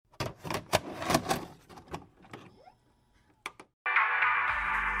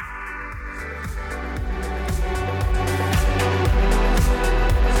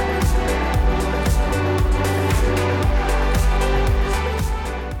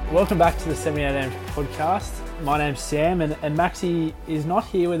Welcome back to the 78am podcast. My name's Sam, and Maxi is not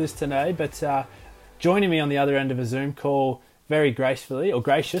here with us today, but joining me on the other end of a Zoom call very gracefully, or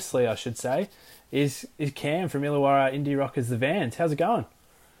graciously I should say, is Cam from Illawarra Indie Rockers The Vans. How's it going?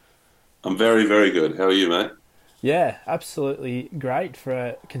 I'm very, very good. How are you, mate? Yeah, absolutely great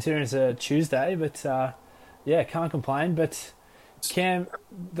considering it's a Tuesday, but yeah, can't complain. But Cam,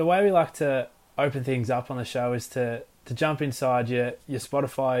 the way we like to open things up on the show is to jump inside your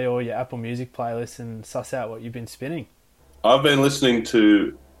Spotify or your Apple Music playlist and suss out what you've been spinning. I've been listening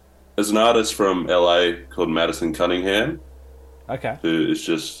to, there's an artist from LA called Madison Cunningham, Okay. who is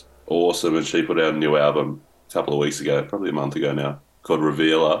just awesome, and she put out a new album a couple of weeks ago, probably a month ago now, called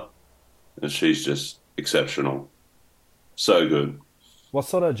Revealer, and she's just exceptional. So good. What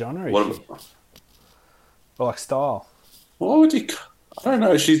sort of genre is What, she? Or like style? what would you, I don't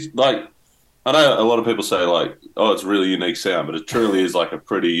know, she's like, I know a lot of people say like, oh, it's a really unique sound, but it truly is like a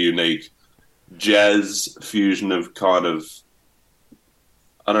pretty unique jazz fusion of kind of,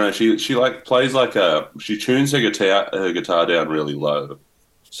 I don't know. She like plays like she tunes her guitar down really low,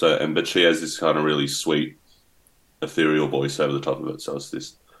 but she has this kind of really sweet ethereal voice over the top of it. So it's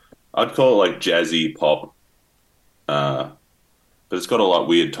this, I'd call it like jazzy pop, but it's got a lot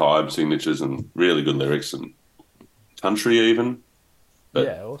weird time signatures and really good lyrics and country even. But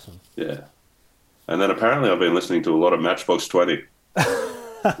Yeah, awesome. yeah, and then apparently I've been listening to a lot of Matchbox 20.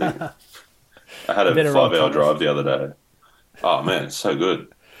 I had A bit a of Rob 5 hour Thomas. drive the other day. Oh man, it's so good.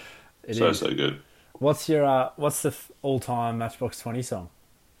 It So is. good. What's the all-time Matchbox 20 song?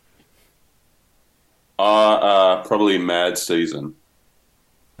 Probably Mad Season.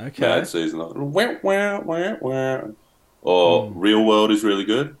 Okay. Mad Season. Like, wah, wah, wah, wah. Or Real World is really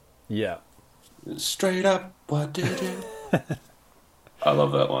good. Yeah. Straight up, what do you do? I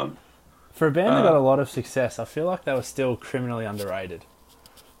love that one. For a band that got a lot of success, I feel like they were still criminally underrated.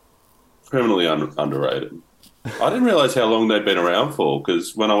 Criminally underrated. I didn't realize how long they'd been around for,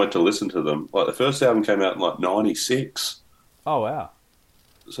 because when I went to listen to them, like the first album came out in like 96. Oh, wow.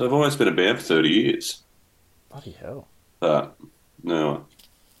 So they've almost been a band for 30 years. Bloody hell. No. No.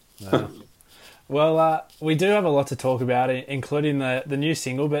 Well, we do have a lot to talk about, including the new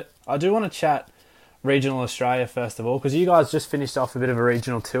single, but I do want to chat regional Australia first of all, because you guys just finished off a bit of a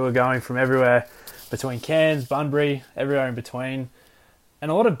regional tour going from everywhere between Cairns, Bunbury, everywhere in between. And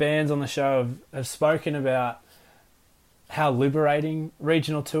a lot of bands on the show have spoken about how liberating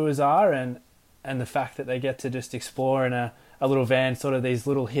regional tours are and the fact that they get to just explore in a little van, sort of these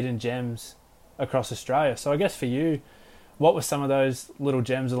little hidden gems across Australia. So I guess for you, what were some of those little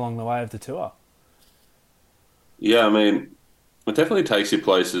gems along the way of the tour? Yeah, I mean, it definitely takes you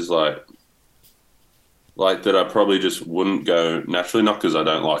places like that I probably just wouldn't go naturally, not because I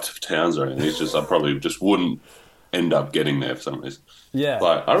don't like towns or anything. It's just I probably just wouldn't end up getting there for some reason. Yeah.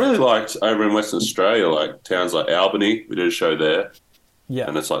 Like I really liked over in Western Australia, like towns like Albany. We did a show there, Yeah.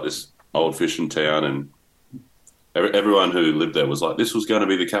 and it's like this old fishing town, and everyone who lived there was like, this was going to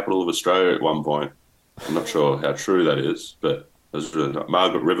be the capital of Australia at one point. I'm not sure how true that is, but it was really nice.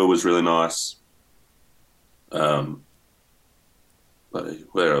 Margaret River was really nice. But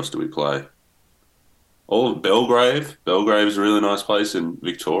where else do we play? All of Belgrave. Belgrave is a really nice place in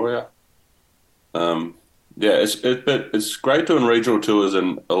Victoria. Yeah, but it's great doing regional tours,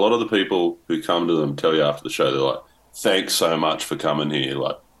 and a lot of the people who come to them tell you after the show, they're like, "Thanks so much for coming here."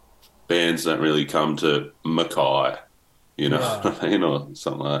 Like bands don't really come to Mackay, you know, Yeah. what I mean, or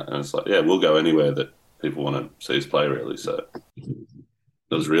something like that. And it's like, yeah, we'll go anywhere that people want to see us play, really. So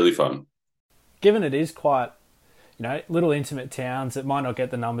it was really fun. Given it is quite, little intimate towns, it might not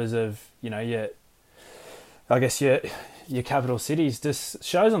get the numbers of, your capital cities. Does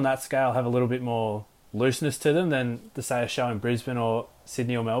shows on that scale have a little bit more looseness to them than, say, a show in Brisbane or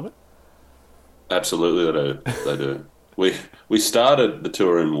Sydney or Melbourne? Absolutely, they do. They do. We started the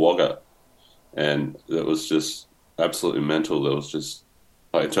tour in Wagga, and it was just absolutely mental. There was just,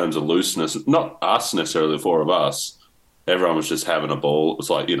 like, in terms of looseness, not us necessarily, the four of us. Everyone was just having a ball. It was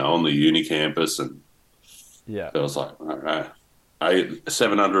like, on the uni campus, and Yeah. there was like, I don't know,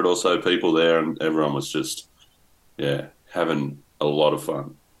 700 or so people there, and everyone was just, yeah, having a lot of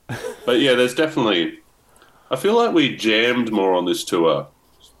fun. But yeah, there's definitely, I feel like we jammed more on this tour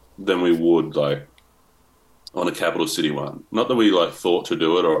than we would like on a capital city one. Not that we like thought to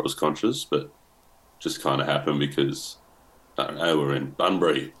do it or it was conscious, but just kind of happened because I don't know, we're in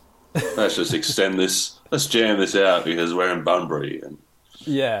Bunbury. Let's just extend this. Let's jam this out because we're in Bunbury, and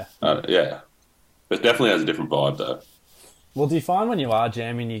Yeah. yeah, it definitely has a different vibe though. Well, do you find when you are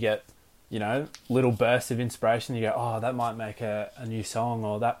jamming, you get, little bursts of inspiration? You go, oh, that might make a new song,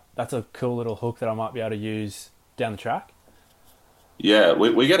 or that's a cool little hook that I might be able to use down the track? Yeah,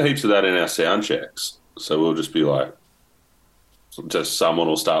 we get heaps of that in our sound checks. So we'll just be like, just someone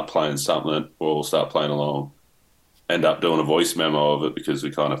will start playing something, or we'll start playing along, end up doing a voice memo of it because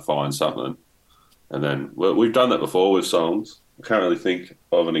we kind of find something. And then we've done that before with songs. I can't really think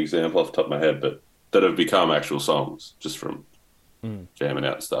of an example off the top of my head, but that have become actual songs just from Mm. jamming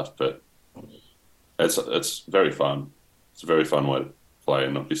out and stuff. But it's very fun. It's a very fun way to play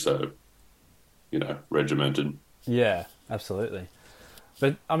and not be so, regimented. Yeah, absolutely.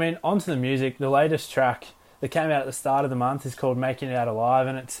 But I mean, onto the music. The latest track that came out at the start of the month is called "Making It Out Alive,"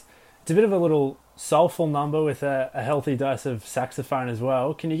 and it's a bit of a little soulful number with a healthy dose of saxophone as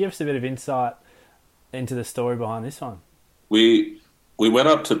well. Can you give us a bit of insight into the story behind this one? We we went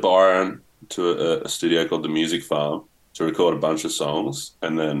up to Byron to a studio called the Music Farm to record a bunch of songs,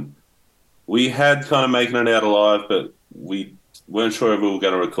 and then we had kind of making it out alive, but we weren't sure if we were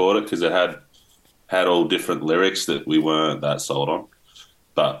going to record it because it had all different lyrics that we weren't that sold on.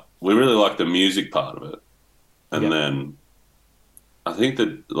 But we really liked the music part of it, and Yep. then I think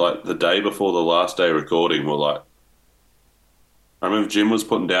that like the day before the last day recording, we're like, I remember Jim was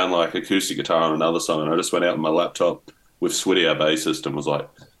putting down like acoustic guitar on another song, and I just went out on my laptop with Switty, our bassist, and was like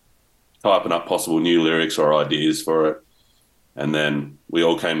typing up possible new lyrics or ideas for it. And then we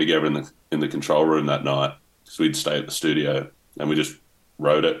all came together in the control room that night because we'd stay at the studio, and we just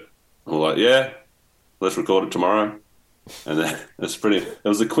wrote it. And we're like, yeah, let's record it tomorrow. And then it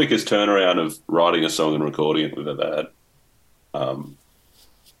was the quickest turnaround of writing a song and recording it we've ever had. Um,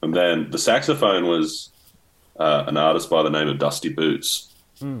 and then the saxophone was an artist by the name of Dusty Boots,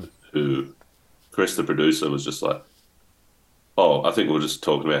 Mm. who Chris, the producer, was just like, oh, I think we are just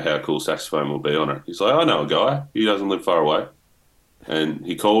talking about how cool saxophone will be on it. He's like, I know a guy. He doesn't live far away. And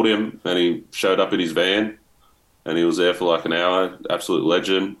he called him, and he showed up in his van, and he was there for like an hour. Absolute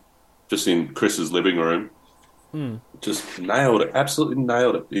legend, just in Chris's living room. Mm. Just nailed it. Absolutely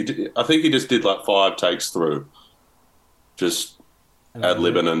nailed it. I think he just did like 5 takes through, just And that ad was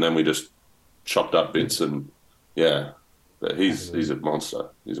it. libbing, and then we just chopped up bits, and yeah, but That was he's it. a monster.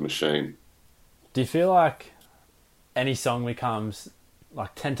 He's a machine. Do you feel like any song becomes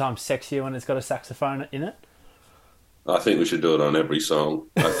like 10 times sexier when it's got a saxophone in it? I think we should do it on every song.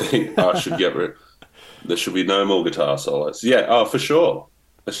 I think I should get rid. There should be no more guitar solos. Yeah, oh, for sure.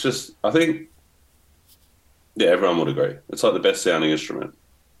 It's just, I think, yeah, everyone would agree. It's like the best sounding instrument,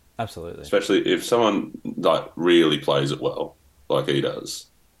 Absolutely. especially if someone like really plays it well, like he does.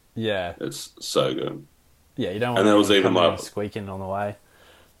 Yeah. It's so good. Yeah, you don't And want there was anyone even coming like, in squeaking on the way.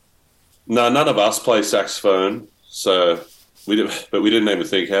 no, none of us play saxophone, so we did, but we didn't even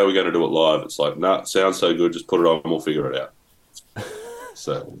think how are we going to do it live. It's like, nah, it sounds so good, just put it on, we'll figure it out.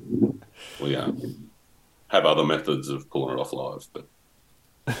 So we have other methods of pulling it off live, but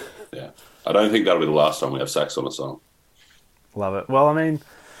yeah, I don't think that'll be the last time we have sax on a song. Love it. Well, I mean,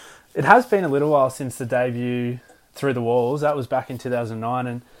 it has been a little while since the debut Through the Walls. That was back in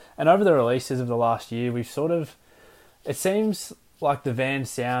 2009. And over the releases of the last year, we've sort of... It seems like the Van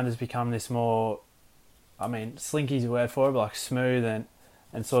sound has become this more... I mean, slinky's a word for it, but like smooth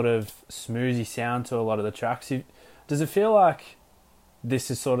and sort of smoozy sound to a lot of the tracks. Does it feel like this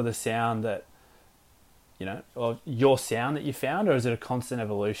is sort of the sound that, or your sound that you found, or is it a constant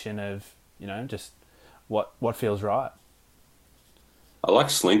evolution of, just what feels right? I like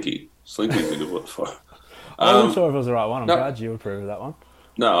Slinky. Slinky's a good word for it. I wasn't sure if it was the right one. I'm No, glad you approve of that one.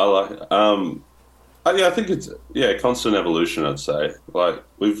 no, I like it. Yeah, I think it's constant evolution. I'd say like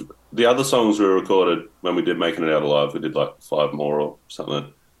the other songs we recorded when we did Making It Out Alive. We did like 5 more or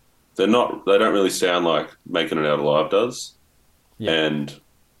something. They don't really sound like Making It Out Alive does. Yeah. And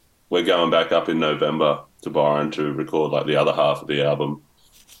we're going back up in November to Byron to record like the other half of the album.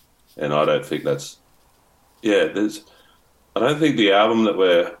 And I don't think I don't think the album that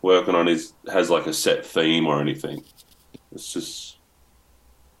we're working on has like a set theme or anything. It's just,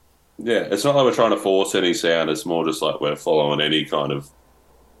 yeah, it's not like we're trying to force any sound. It's more just like we're following any kind of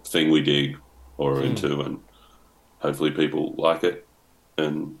thing we dig or are Mm. into, and hopefully people like it.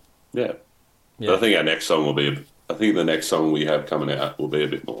 And yeah, but I Yeah. think our next song will be. I think the next song we have coming out will be a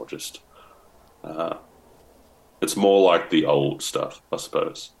bit more just. It's more like the old stuff, I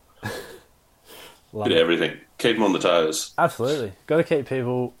suppose. Love Bit of it. everything. Keep them on the toes. Absolutely. Got to keep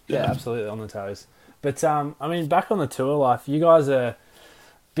people, Yeah. absolutely on the toes. But, I mean, back on the tour life, you guys are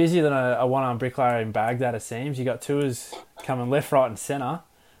busier than a one-armed bricklayer in Baghdad, it seems. You got tours coming left, right and centre.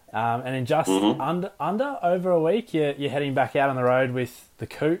 And in just Hmm. under over a week, you're heading back out on the road with the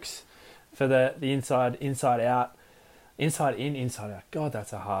Kooks for the inside out, inside in, inside out. God,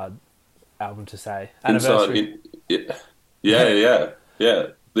 that's a hard album to say. Inside, Anniversary. yeah.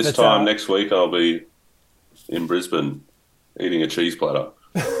 This But time next week, I'll be in Brisbane eating a cheese platter.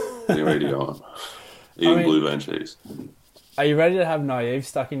 You're ready to go on. I Eating mean, blue vein cheese. are you ready to have Naive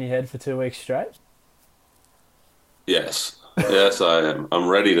stuck in your head for 2 weeks straight? Yes. Yes, I am. I'm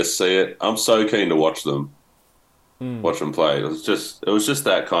ready to see it. I'm so keen to watch them. Watch them play. It was just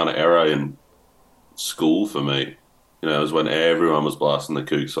that kind of era in school for me. It was when everyone was blasting the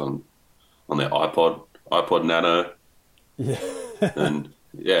Kooks on their iPod Nano, Yeah. and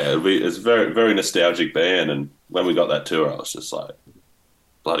yeah, it's a very very nostalgic band. And when we got that tour, I was just like,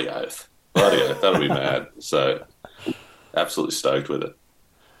 bloody oath, that'll be mad. So absolutely stoked with it.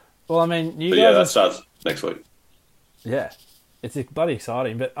 Well, I mean, you But guys yeah, that have, starts next week. yeah, it's bloody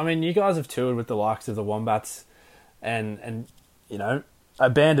exciting. But I mean, you guys have toured with the likes of the Wombats, and a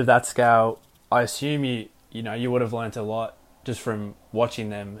band of that scale. I assume you would have learnt a lot just from watching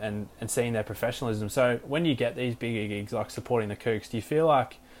them and seeing their professionalism. So when you get these bigger gigs like supporting the Kooks, do you feel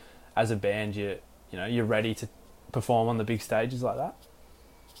like as a band you're ready to perform on the big stages like that?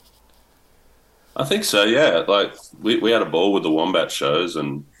 I think so. Yeah, like we had a ball with the Wombat shows,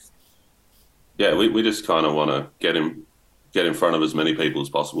 and yeah, we just kind of want to get in front of as many people as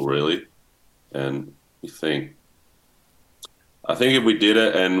possible, really. And you think I think if we did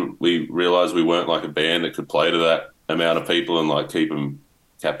it and we realised we weren't like a band that could play to that amount of people and like keep them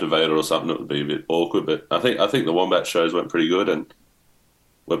captivated or something, it would be a bit awkward. But I think the Wombat shows went pretty good, and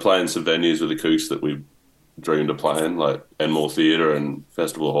we're playing some venues with the Kooks that we dreamed of playing, like Enmore Theatre and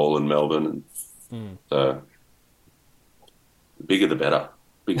Festival Hall in Melbourne. And so the bigger the better.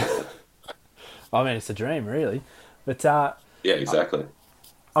 Bigger the better. I mean, it's a dream, really. But Yeah, exactly.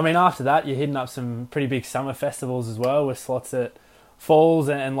 I mean, after that, you're hitting up some pretty big summer festivals as well, with slots at Falls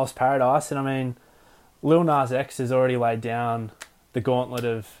and Lost Paradise. And I mean, Lil Nas X has already laid down the gauntlet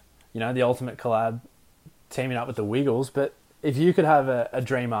of, the ultimate collab, teaming up with the Wiggles. But if you could have a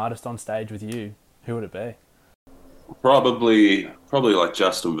dream artist on stage with you, who would it be? Probably like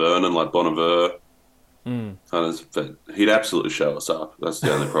Justin Vernon, like Bon Iver. Kind of, but he'd absolutely show us up. That's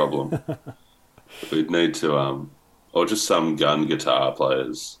the only problem. We'd need to, or just some gun guitar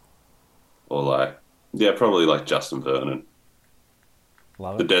players, or probably like Justin Vernon,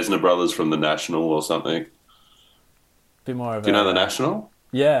 Love the it. Desna brothers from the National or something. Bit more of Do you know the National?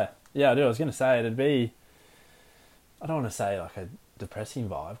 Yeah, I do. I was going to say it'd be, I don't want to say like a depressing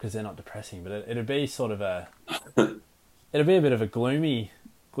vibe because they're not depressing, but it'd be sort of it'd be a bit of a gloomy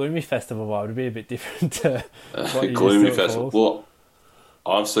festival vibe. It'd be a bit different to what you Gloomy used to at festival. Falls.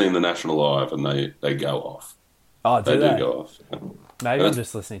 Well, I've seen the National live, and they go off. Oh, They do do they? go off. Maybe I'm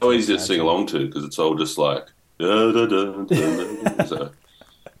just listening to Always it just sing naturally. along to because it's all just like. Da, da, da, da, da. So,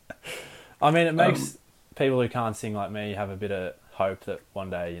 I mean, it makes people who can't sing like me have a bit of hope that one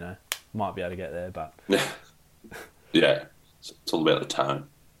day, might be able to get there. But yeah, it's all about the tone.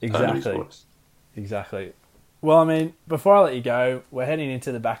 Tone of his exactly, voice. exactly. Well, I mean, before I let you go, we're heading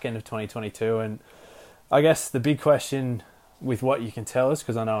into the back end of 2022, and I guess the big question with what you can tell us,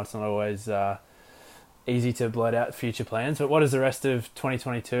 because I know it's not always easy to blurt out future plans, but what does the rest of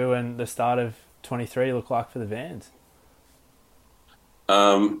 2022 and the start of 23 look like for the Vans?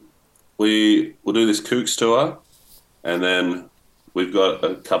 We will do this Kooks tour, and then we've got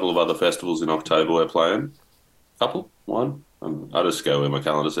a couple of other festivals in October we're playing. One. I just go where my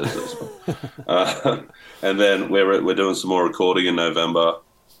calendar says this. And then we're doing some more recording in November,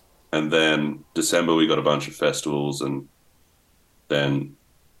 and then December we got a bunch of festivals, and then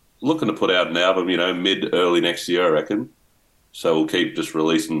looking to put out an album, mid-early next year, I reckon. So we'll keep just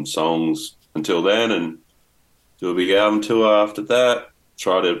releasing songs until then, and do a big album tour after that.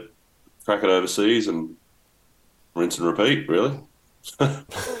 Try to crack it overseas and rinse and repeat, really.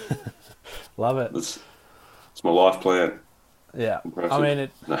 Love it. It's my life plan. Yeah. Impressive. I mean,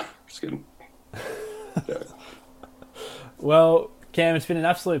 No, just kidding. Yeah. well, Cam, it's been an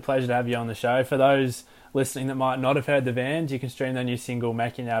absolute pleasure to have you on the show. For those listening that might not have heard the Vans, you can stream their new single,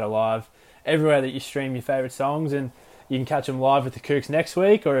 Making Out Alive, everywhere that you stream your favourite songs, and you can catch them live with the Kooks next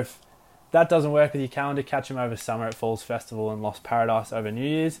week, or if that doesn't work with your calendar, catch them over summer at Falls Festival and Lost Paradise over New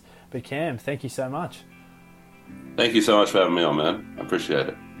Year's. But Cam, thank you so much. Thank you so much for having me on, man. I appreciate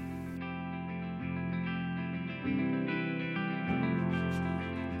it.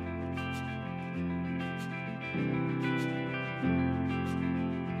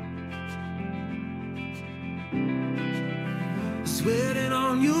 Sweating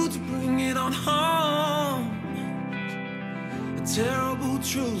on you to bring it on home. A terrible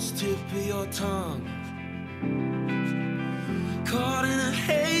truth tip of your tongue. Caught in a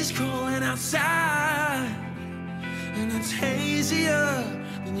haze, crawling outside, and it's hazier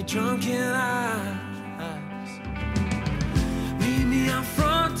than your drunken eyes. Meet me out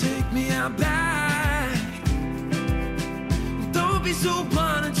front, take me out back. so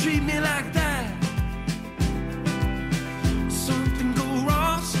blind and treat me like that.